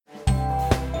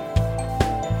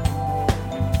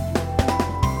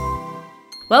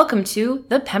Welcome to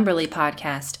the Pemberley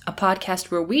Podcast, a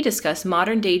podcast where we discuss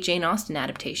modern-day Jane Austen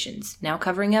adaptations. Now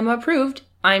covering Emma Approved,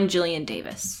 I'm Jillian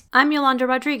Davis. I'm Yolanda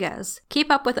Rodriguez. Keep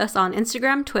up with us on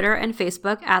Instagram, Twitter, and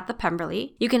Facebook at The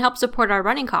Pemberley. You can help support our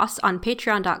running costs on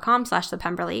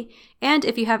patreon.com/thepemberley. And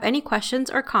if you have any questions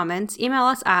or comments, email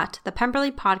us at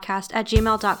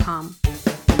thepemberleypodcast@gmail.com.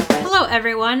 Hello,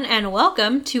 everyone, and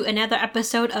welcome to another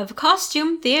episode of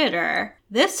Costume Theater.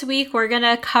 This week, we're going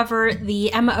to cover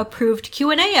the Emma Approved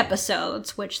Q&A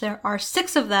episodes, which there are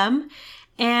 6 of them.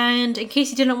 And in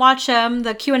case you didn't watch them,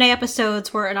 the Q&A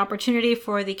episodes were an opportunity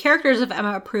for the characters of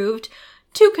Emma Approved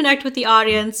to connect with the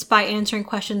audience by answering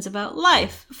questions about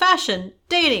life, fashion,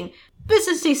 dating,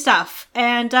 businessy stuff,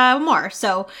 and more.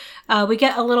 So we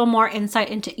get a little more insight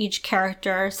into each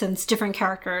character since different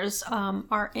characters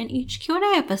are in each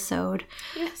Q&A episode.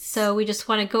 Yes. So we just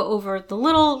want to go over the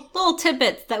little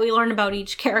tidbits that we learn about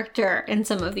each character in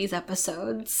some of these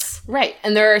episodes. Right,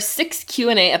 and there are 6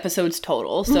 Q&A episodes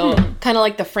total, so kind of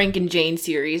like the Frank and Jane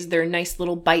series. They're nice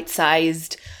little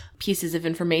bite-sized pieces of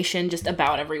information just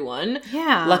about everyone.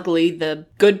 Yeah. Luckily, the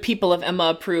good people of Emma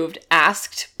Approved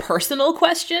asked personal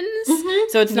questions.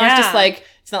 So it's not just like,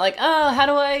 it's not like, oh, how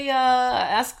do I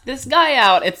ask this guy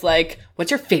out? It's like, what's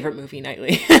your favorite movie,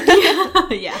 Knightley?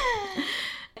 Yeah.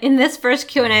 In this first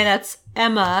Q&A, that's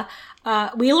Emma,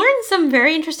 we learned some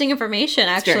very interesting information,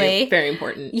 actually. It's very, very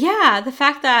important. Yeah, the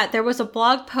fact that there was a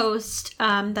blog post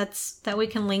that we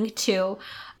can link to.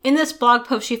 In this blog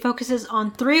post, she focuses on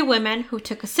 3 women who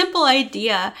took a simple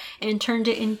idea and turned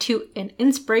it into an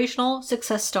inspirational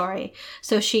success story.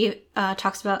 So she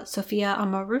talks about Sophia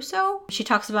Amoruso, she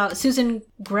talks about Susan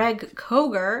Gregg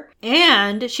Koger,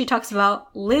 and she talks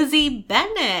about Lizzie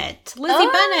Bennett.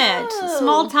 Bennett,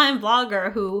 small-time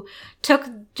vlogger who took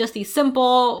just these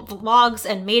simple vlogs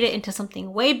and made it into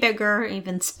something way bigger,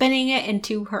 even spinning it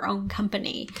into her own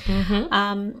company.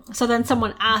 So then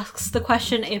someone asks the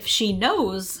question if she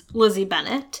knows Lizzie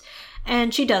Bennett,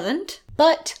 and she doesn't.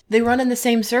 But they run in the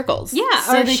same circles. Yeah,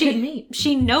 so or they could meet.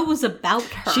 She knows about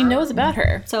her. She knows about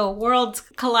her. So worlds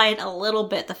collide a little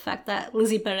bit, the fact that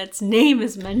Lizzie Bennett's name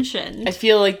is mentioned. I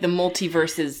feel like the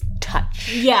multiverses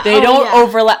touch. Yeah. They don't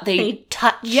overlap. They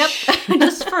touch. Yep.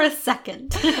 Just for a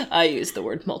second. I used the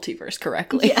word multiverse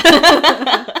correctly.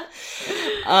 Yeah.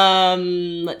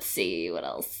 Let's see. What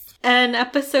else? And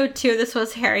episode 2, this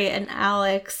was Harry and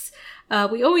Alex.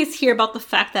 We always hear about the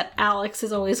fact that Alex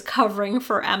is always covering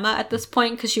for Emma at this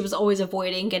point because she was always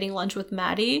avoiding getting lunch with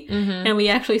Maddie. And we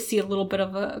actually see a little bit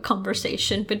of a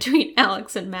conversation between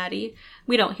Alex and Maddie.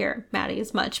 We don't hear Maddie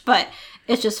as much, but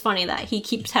it's just funny that he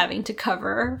keeps having to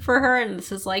cover for her, and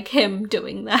this is like him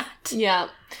doing that. Yeah.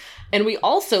 And we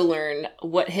also learn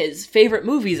what his favorite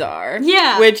movies are.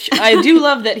 Yeah. Which I do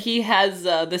love that he has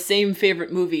the same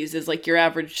favorite movies as like your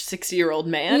average 60-year-old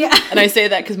man. Yeah. And I say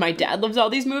that because my dad loves all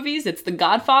these movies. It's The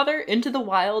Godfather, Into the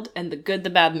Wild, and The Good, the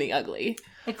Bad, and the Ugly.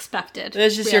 Expected.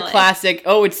 That's just really. your classic,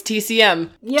 oh, it's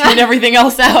TCM. Yeah. Tune everything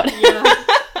else out. Yeah.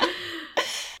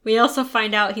 We also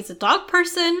find out he's a dog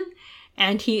person,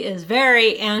 and he is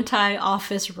very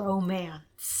anti-office romance.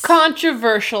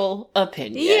 Controversial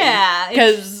opinion. Yeah,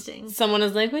 because someone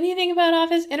is like, what do you think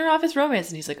about inter-office romance?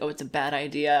 And he's like, oh, it's a bad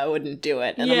idea. I wouldn't do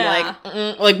it. And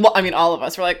I'm like, well, I mean, all of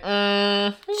us were like,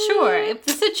 sure. If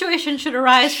the situation should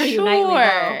arise for you, Knightley,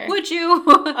 though, would you?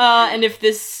 And if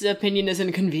this opinion is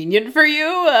inconvenient for you,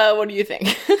 what do you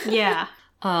think? Yeah.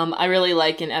 I really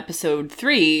like in episode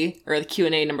 3, or the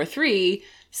Q&A number 3,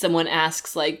 someone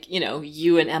asks, like, you know,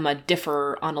 you and Emma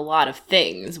differ on a lot of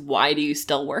things. Why do you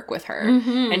still work with her?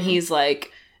 And he's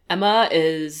like, Emma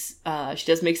is, she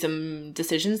does make some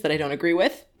decisions that I don't agree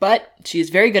with, but she's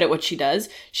very good at what she does.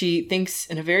 She thinks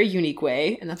in a very unique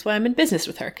way, and that's why I'm in business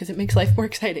with her, because it makes life more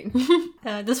exciting.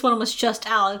 This one was just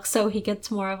Alex, so he gets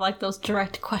more of, like, those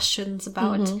direct questions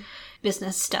about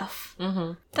business stuff.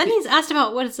 Then he's asked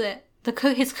about, what is it?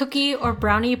 His cookie or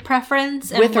brownie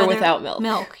preference. And with or without milk.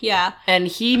 Milk, yeah. And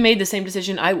he made the same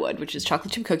decision I would, which is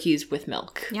chocolate chip cookies with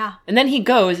milk. Yeah. And then he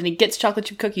goes and he gets chocolate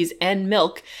chip cookies and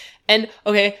milk. And,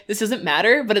 okay, this doesn't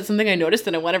matter, but it's something I noticed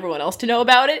and I want everyone else to know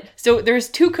about it. So there's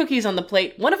 2 cookies on the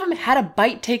plate. One of them had a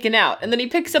bite taken out. And then he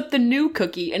picks up the new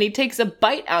cookie and he takes a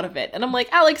bite out of it. And I'm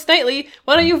like, Alex Knightley,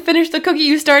 why don't you finish the cookie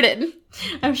you started?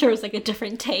 I'm sure it was like a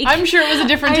different take. I'm sure it was a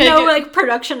different take. I know, like,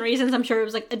 production reasons, I'm sure it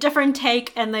was like a different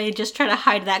take and they just try to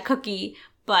hide that cookie.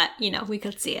 but, we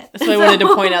could see it. So I wanted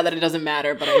to point out that it doesn't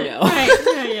matter, but I know.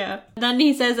 Right, yeah. Then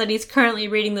he says that he's currently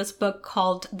reading this book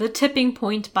called The Tipping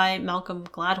Point by Malcolm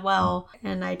Gladwell,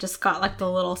 and I just got like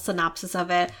the little synopsis of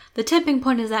it. The tipping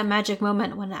point is that magic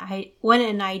moment when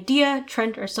an idea,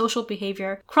 trend, or social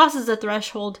behavior crosses the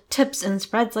threshold, tips, and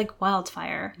spreads like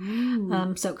wildfire.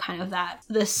 So kind of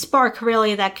the spark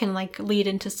really that can like lead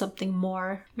into something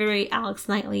more. Very Alex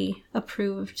Knightley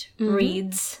approved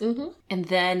reads. And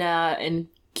then in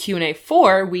Q&A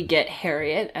 4, we get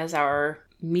Harriet as our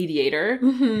mediator.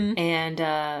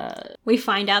 And we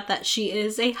find out that she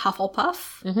is a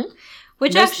Hufflepuff.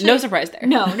 Which no surprise there.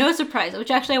 No surprise. Which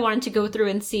actually I wanted to go through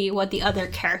and see what the other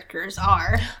characters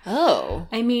are. Oh.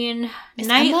 I mean, is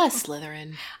Emma a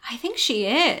Slytherin? I think she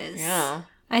is. Yeah.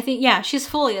 I think, she's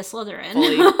fully a Slytherin.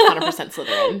 Fully 100%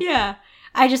 Slytherin. Yeah.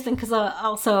 I just think because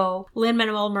also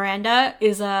Lin-Manuel Miranda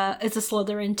is a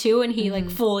Slytherin too, and he like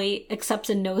fully accepts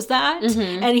and knows that,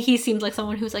 and he seems like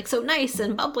someone who's like so nice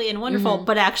and bubbly and wonderful,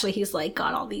 but actually he's like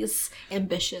got all these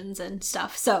ambitions and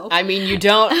stuff. So I mean, you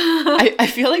don't. I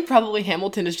feel like probably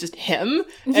Hamilton is just him,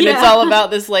 and it's all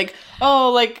about this like,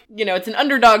 oh, like it's an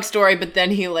underdog story, but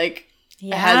then he like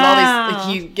has all these like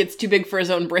he gets too big for his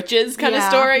own britches kind of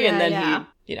story, and then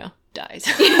he dies.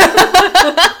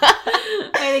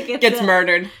 I think gets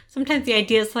murdered. Sometimes the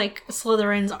idea is like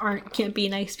Slytherins can't be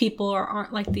nice people, or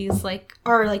aren't like these like,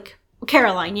 or like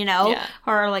Caroline,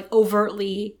 are like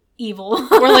overtly evil,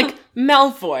 or like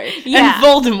Malfoy and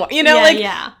Voldemort.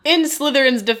 In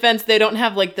Slytherin's defense, they don't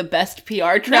have like the best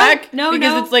PR track. No,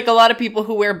 because it's like a lot of people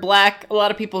who wear black, a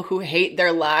lot of people who hate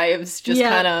their lives, just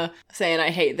kind of saying, "I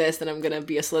hate this, and I'm gonna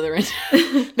be a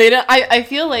Slytherin." They don't. I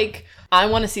feel like I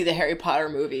want to see the Harry Potter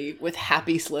movie with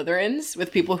happy Slytherins,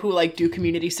 with people who like do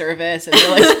community service and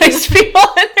they're like nice people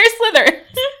and they're Slytherins.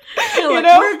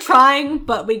 We're trying,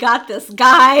 but we got this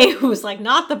guy who's like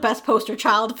not the best poster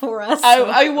child for us.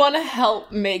 I want to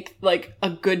help make like a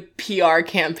good PR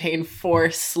campaign for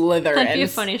Slytherins. That'd be a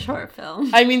funny short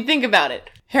film. I mean, think about it.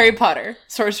 Harry Potter,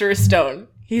 Sorcerer's Stone.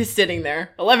 He's sitting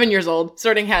there, 11 years old,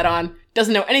 sorting hat on,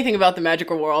 doesn't know anything about the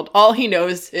magical world. All he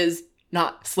knows is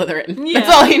not Slytherin. Yeah,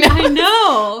 that's all he knows. I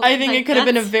know. I think it could have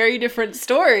been a very different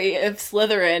story if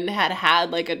Slytherin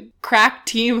had like a crack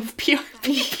team of PR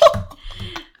people.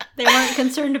 They weren't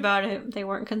concerned about it. They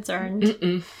weren't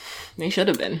concerned. They should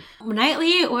have been.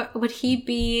 Knightley, would he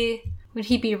be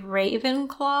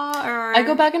Ravenclaw or? I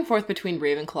go back and forth between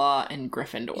Ravenclaw and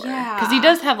Gryffindor. Yeah. Because he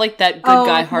does have like that good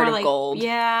guy heart of gold.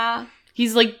 Yeah.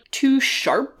 He's like too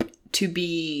sharp to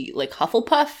be like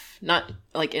Hufflepuff, not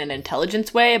like in an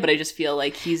intelligence way, but I just feel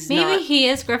like Maybe he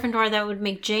is Gryffindor. That would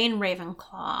make Jane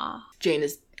Ravenclaw. Jane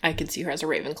is, I could see her as a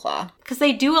Ravenclaw. Because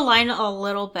they do align a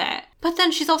little bit. But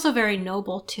then she's also very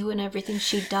noble too in everything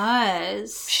she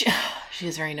does. She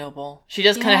is very noble. She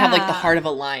does kind of have like the heart of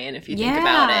a lion if you think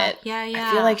about it. Yeah.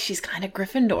 I feel like she's kind of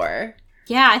Gryffindor.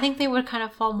 Yeah, I think they would kind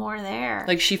of fall more there.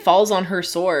 Like she falls on her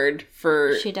sword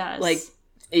for... She does. Like...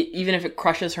 even if it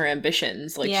crushes her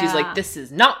ambitions, like she's like, this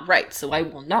is not right, so I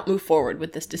will not move forward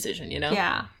with this decision,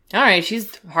 Yeah. All right,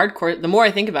 she's hardcore. The more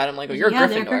I think about it, I'm like, oh, you're a Gryffindor.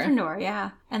 They're Gryffindor,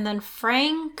 yeah. And then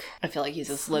Frank. I feel like he's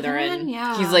a Slytherin.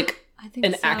 Yeah. He's like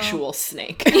an so. actual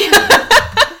snake.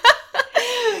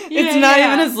 It's not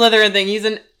even a Slytherin thing. He's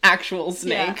an actual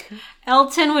snake. Yeah.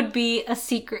 Elton would be a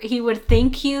secret. He would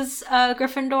think he's a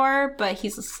Gryffindor, but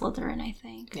he's a Slytherin, I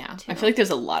think. Yeah. Too. I feel like there's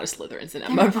a lot of Slytherins in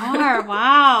Emma. There are.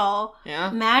 Wow.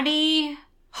 Yeah. Maddie.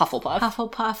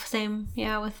 Hufflepuff. Same.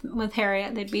 Yeah, with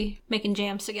Harriet. They'd be making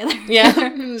jams together. Yeah.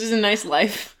 Just a nice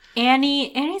life.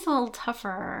 Annie's a little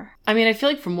tougher. I mean, I feel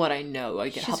like from what I know, I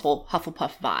get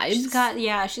Hufflepuff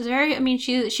vibes. She's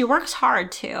very, she works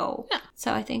hard too. Yeah.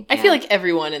 So I think. I feel like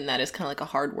everyone in that is kind of like a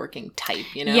hardworking type,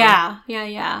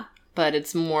 Yeah. But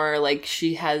it's more like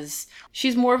she's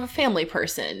more of a family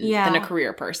person than a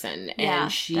career person. And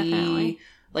she definitely.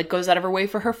 like goes out of her way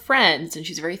for her friends and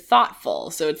she's very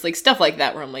thoughtful. So it's like stuff like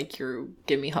that where I'm like, you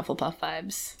give me Hufflepuff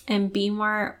vibes. And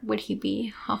Beemar, would he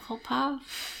be Hufflepuff?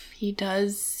 He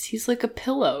does. He's like a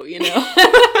pillow, So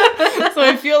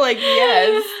I feel like,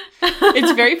 yes.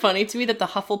 It's very funny to me that the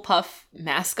Hufflepuff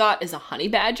mascot is a honey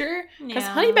badger. Because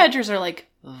honey badgers are like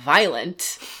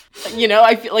violent.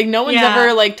 I feel like no one's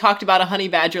ever like talked about a honey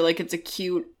badger like it's a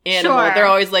cute animal. Sure. They're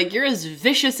always like, you're as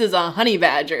vicious as a honey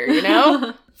badger,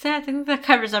 So I think that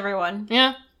covers everyone.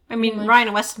 Yeah. I mean,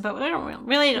 Ryan Weston, but we don't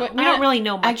really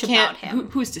know much about him.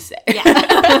 Who's to say?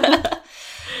 Yeah.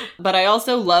 But I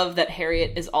also love that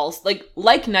Harriet is also,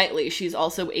 like Knightley, she's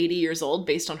also 80 years old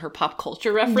based on her pop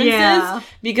culture references. Yeah.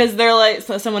 Because they're like,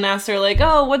 so someone asks her like,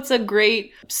 oh, what's a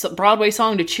great Broadway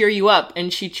song to cheer you up?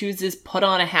 And she chooses Put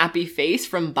on a Happy Face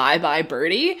from Bye Bye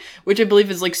Birdie, which I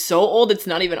believe is like so old it's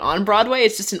not even on Broadway.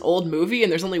 It's just an old movie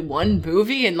and there's only one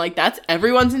movie and like that's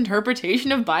everyone's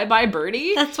interpretation of Bye Bye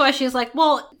Birdie. That's why she's like,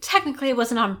 well, technically it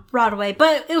wasn't on Broadway,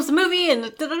 but it was a movie and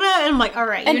da-da-da. And I'm like, all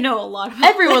right, and you know a lot about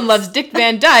everyone this. loves Dick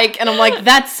Van Dyke. And I'm like,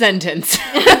 that sentence.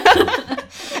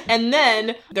 And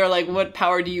then they're like, what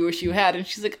power do you wish you had? And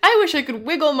she's like, I wish I could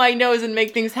wiggle my nose and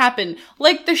make things happen.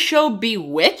 Like the show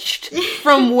Bewitched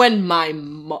from when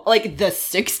like the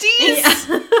 60s?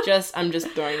 Yeah. I'm just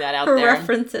throwing that out Her there.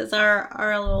 references are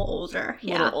a little older. A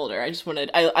Yeah. little older.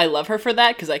 I love her for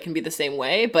that because I can be the same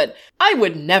way, but I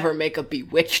would never make a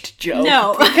Bewitched joke.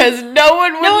 No. Because no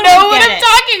one would know would what get I'm it.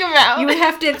 talking about. You would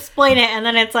have to explain it, and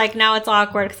then it's like, now it's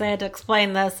awkward because I had to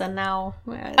explain this, and now...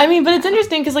 I mean, but it's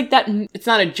interesting because, like, that, it's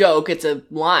not a joke, it's a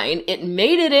line. It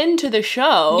made it into the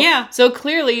show. Yeah. So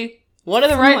clearly, one of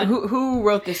the Someone. who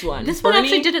wrote this one? This one Bernie?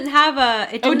 actually didn't have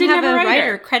didn't have have a a writer.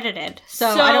 writer credited,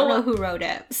 so So- I don't know who wrote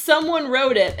it. Someone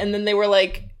wrote it, and then they were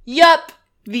like, yup,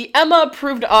 the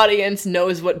Emma-approved audience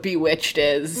knows what Bewitched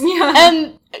is. Yeah.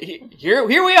 And here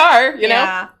we are, you know?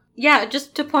 Yeah. Yeah,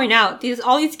 just to point out,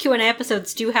 all these Q&A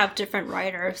episodes do have different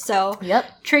writers. So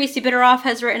Yep. Tracy Bitteroff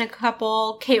has written a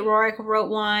couple, Kate Rorick wrote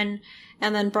one,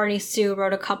 and then Bernie Sue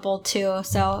wrote a couple too.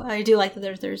 So I do like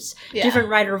that there's Yeah. different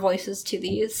writer voices to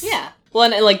these. Yeah.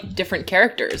 Well, and like different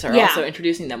characters are Yeah. also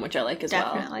introducing them, which I like as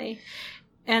well. Definitely.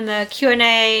 And the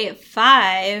Q&A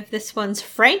 5, this one's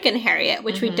Frank and Harriet,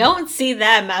 which we don't see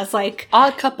them as like...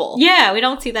 Odd couple. Yeah, we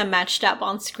don't see them matched up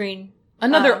on screen.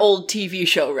 Another old TV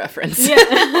show reference.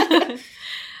 Yeah.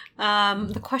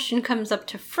 The question comes up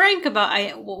to Frank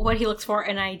about what he looks for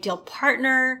in an ideal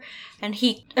partner, and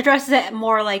he addresses it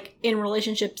more like in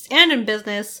relationships and in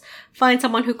business. Find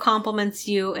someone who compliments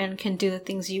you and can do the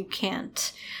things you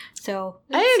can't. So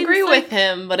I agree with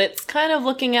him, but it's kind of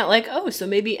looking at like, oh, so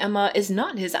maybe Emma is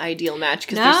not his ideal match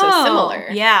because they're so similar.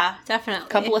 Yeah, definitely.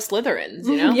 Couple of Slytherins,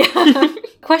 you know? Yeah.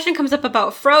 Question comes up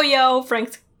about Froyo.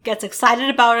 Frank gets excited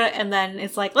about it, and then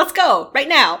it's like, let's go, right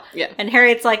now. Yeah. And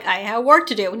Harriet's like, I have work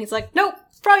to do. And he's like, nope,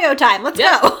 Froyo time, let's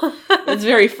go. It's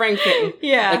very Frank thing.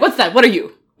 Yeah. Like, what's that? What are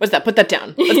you? What's that? Put that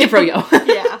down. Let's get Froyo.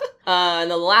 Yeah. And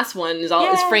the last one is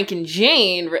Frank and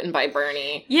Jane, written by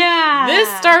Bernie. Yeah. This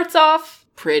starts off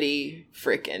pretty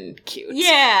freaking cute.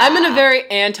 Yeah. I'm in a very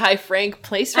anti-Frank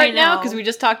place right now know. because we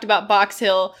just talked about Box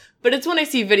Hill, but it's when I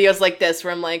see videos like this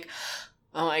where I'm like,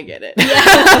 oh, I get it.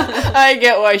 Yeah. I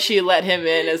get why she let him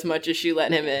in as much as she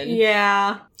let him in.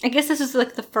 Yeah. I guess this is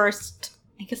like the first,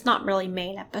 I guess not really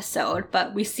main episode,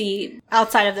 but we see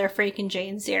outside of their Frank and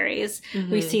Jane series,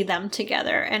 we see them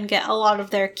together and get a lot of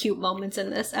their cute moments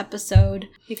in this episode.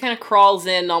 He kind of crawls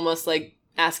in almost like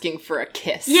asking for a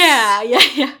kiss. Yeah.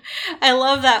 I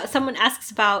love that someone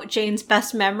asks about Jane's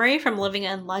best memory from living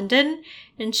in London,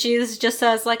 and she just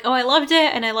says like, oh, I loved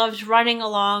it, and I loved running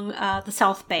along the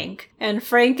South Bank. And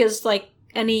Frank is like,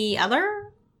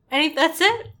 that's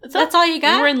it? That's all you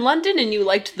got? You were in London and you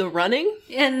liked the running?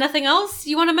 And nothing else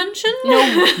you want to mention?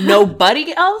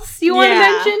 Nobody else you want to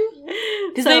Yeah. mention?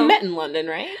 Because they So- met in London,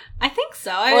 right? I think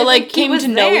so. Or like came to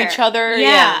know each other.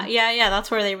 Yeah.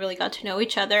 That's where they really got to know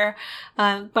each other.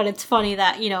 But it's funny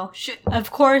that,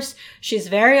 of course, she's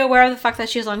very aware of the fact that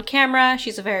she's on camera.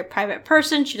 She's a very private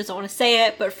person. She doesn't want to say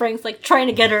it, but Frank's like trying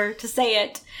to get her to say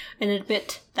it and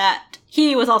admit that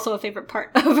he was also a favorite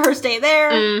part of her stay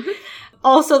there. Mm-hmm.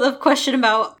 Also, the question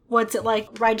about what's it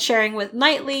like ride sharing with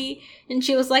Knightley, and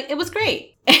she was like, it was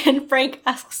great. And Frank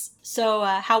asks, so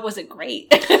how was it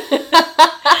great?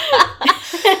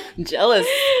 Jealous.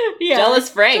 Yeah. Jealous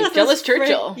Frank. Jealous Frank.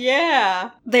 Churchill.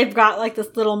 Yeah. They've got like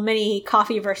this little mini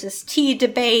coffee versus tea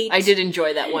debate. I did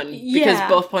enjoy that one because Yeah.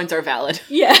 both points are valid.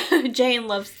 Yeah. Jane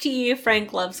loves tea,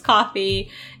 Frank loves coffee,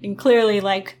 and clearly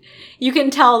like you can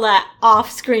tell that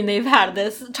off screen they've had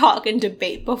this talk and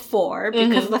debate before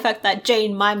because of the fact that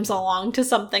Jane mimes along to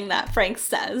something that Frank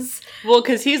says. Well,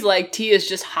 because he's like, tea is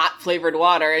just hot flavored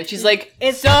water, and she's like,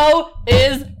 It's- so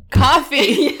is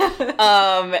coffee.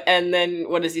 Yeah. And then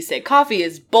what does he say? Coffee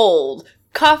is bold.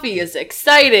 Coffee is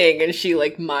exciting. And she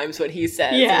like mimes what he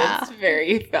says. Yeah. And it's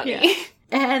very funny. Yeah.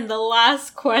 And the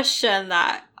last question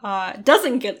that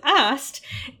doesn't get asked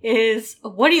is,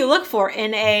 what do you look for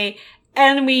in a...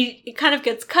 And it kind of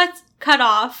gets cut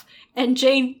off, and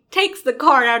Jane takes the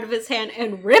card out of his hand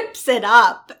and rips it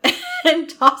up and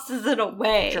tosses it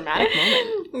away. Dramatic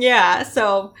moment. Yeah,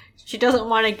 so she doesn't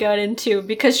want to get into,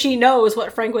 because she knows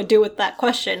what Frank would do with that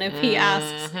question if he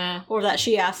asks, or that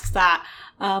she asks that.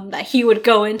 That he would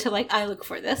go into, like, I look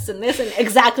for this and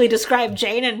exactly describe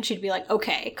Jane, and she'd be like,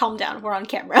 okay, calm down, we're on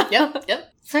camera. Yep.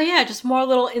 So yeah, just more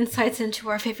little insights into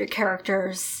our favorite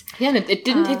characters. Yeah, and it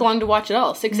didn't take long to watch at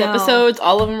all. 6 episodes,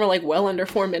 all of them were, like, well under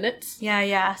 4 minutes.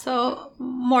 Yeah. So,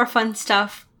 more fun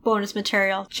stuff, bonus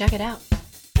material. Check it out.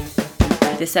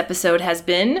 This episode has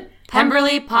been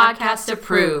Pemberley Podcast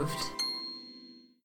approved.